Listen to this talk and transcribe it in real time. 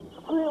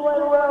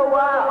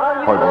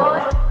Hold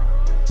on.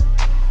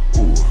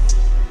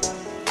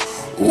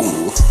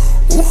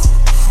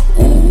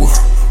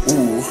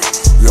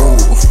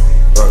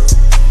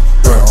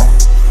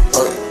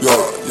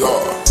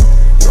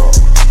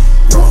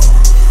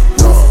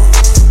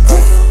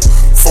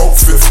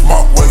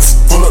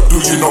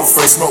 No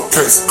face, no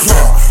case.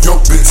 Yo,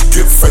 bitch,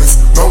 get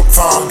face. No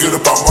time, get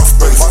about my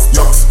space.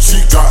 Yo, she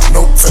got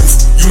no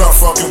taste. You not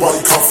fucking while you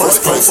come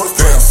first place.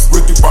 Damn,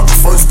 Ricky about the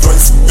first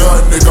place.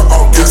 Young nigga,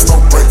 all gas, no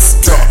brakes.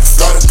 Yeah,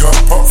 got a gun,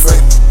 pump fake.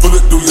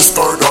 Bullet through your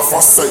skirt off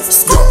my safe.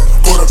 Yeah,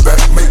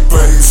 quarterback, make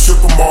plays. Ship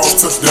them all,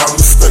 touchdown,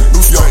 new state.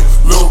 Yo,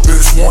 little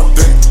bitch, one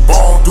date.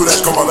 Ball, do that,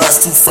 come my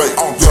last too fake.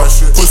 Yeah,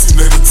 pussy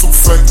nigga too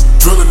fake.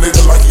 Drill a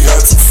nigga like he had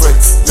two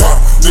fakes. Yeah,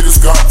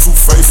 niggas got two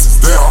faces.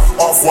 Damn,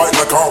 off white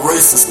like all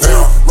racist.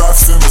 Damn. Rap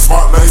Simmons,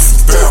 smart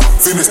laces, damn.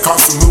 Phoenix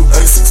cost some new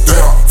aces,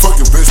 damn. Fuck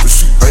your bitch, but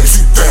she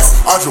basic, damn.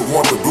 I just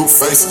want the blue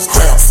faces,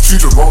 damn. She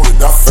just rolled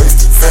it, I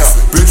faced it, damn.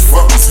 Bitch,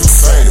 fuck what you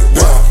saying,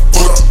 damn.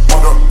 Put up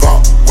on the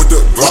block with the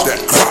Glock, that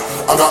clock.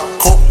 I got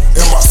coke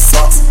in my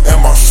socks and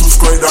my shoes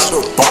straight out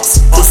the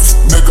box. Pussy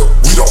nigga,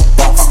 we don't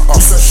box.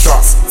 We send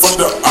shots, fuck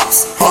the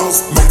ops.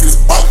 Hollows make his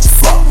body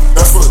flop.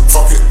 That's for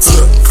talking to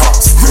the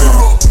cops,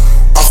 damn.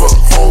 I fuck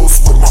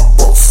hoes with my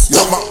bros,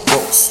 yeah, my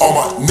bros. All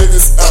my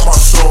niggas at my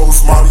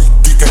shows, Molly.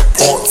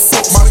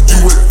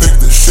 You would think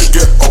this shit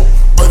get old,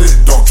 but it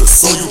don't,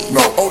 just so you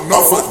know. Oh no,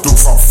 I fuck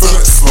dukes, I'm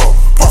feeling slow.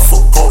 My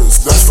foot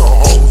coldest, that's the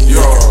whole.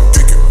 Yeah,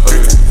 kick it.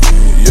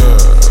 Yeah,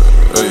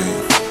 hey,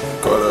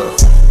 got a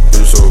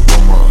bitch up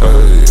on my.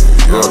 Hey,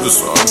 yeah, I'm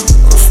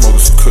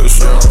smoking some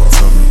cushion.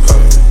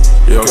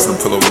 Hey, yeah, I'm finna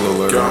pull up a little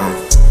later.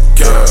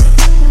 Gang.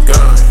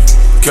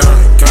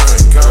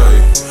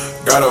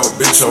 Got a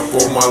bitch up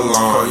on my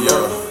line.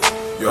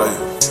 Yeah.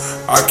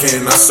 I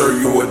cannot serve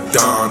you a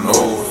dime,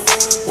 no.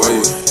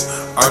 Wait,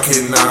 I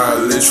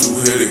cannot let you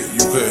hit it.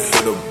 You can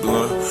hit a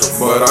blunt,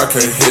 but I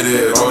can't hit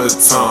it all the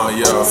time.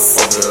 Yeah,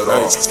 fuck it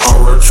up.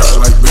 I'm real try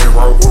like Ben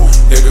Rowe.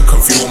 Nigga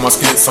confused with my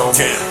skin tone.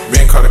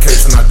 Been caught a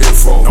case and I did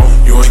fall.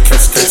 You ain't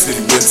catch a case that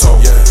you been told.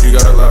 You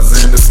got a lot of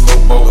Zan, that's a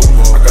low bow.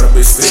 I got a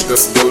big stick,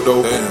 that's a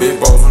dildo. Big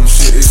balls on the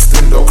shit, it's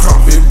stendo.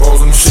 Big balls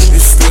on the shit,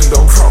 it's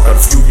stendo. Got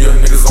a few young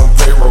niggas on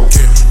payroll.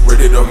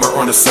 Ready to murder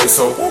on the say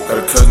so.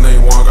 Got a cousin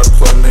named Juan, got a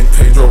plug named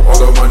Pedro. All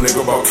of my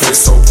nigga about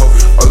queso.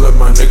 All of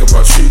my nigga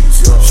about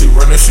cheese. She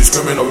running, she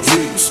screaming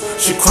OGs.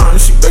 She crying,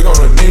 she beg on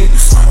her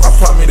knees. I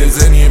pop me the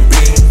Zenny and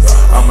Bean.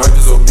 I might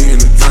just OD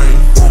in the dream.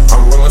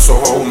 I'm rolling so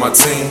hard with my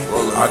team.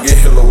 I get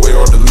hit away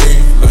or the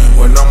lean.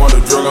 When I'm on the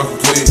drug, I'm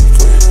complete.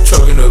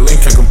 Chugging the link,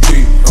 can't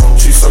compete.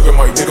 She sucking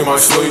my dick in my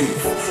sleeve.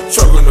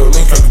 Chugging the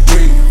link, can't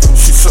compete.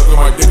 She sucking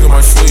my dick in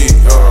my sleeve.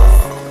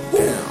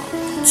 Damn.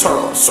 Turn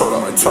up,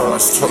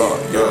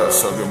 yeah,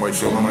 sucking my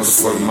dick in my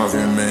sleeve.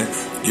 Mafia, man.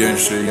 Getting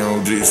shit,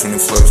 young G's finna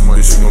flex my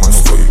shit in my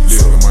sleeve.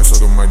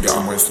 Sucking my dick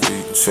in my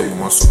sleeve. Sucking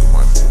my dick in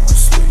my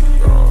sleeve.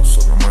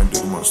 Sucking my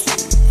dick in my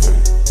sleeve.